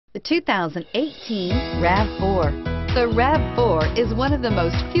The 2018 RAV4. The RAV4 is one of the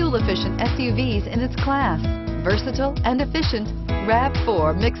most fuel-efficient SUVs in its class. Versatile and efficient,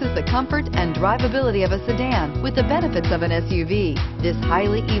 RAV4 mixes the comfort and drivability of a sedan with the benefits of an SUV. This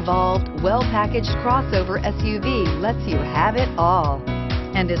highly evolved, well-packaged crossover SUV lets you have it all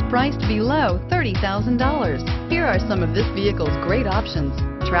and is priced below $30,000. Here are some of this vehicle's great options: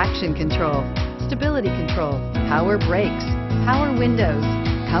 traction control, stability control, power brakes, power windows,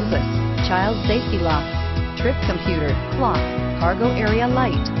 compass, child safety locks, trip computer, clock, cargo area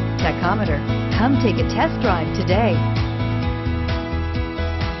light, tachometer. Come take a test drive today.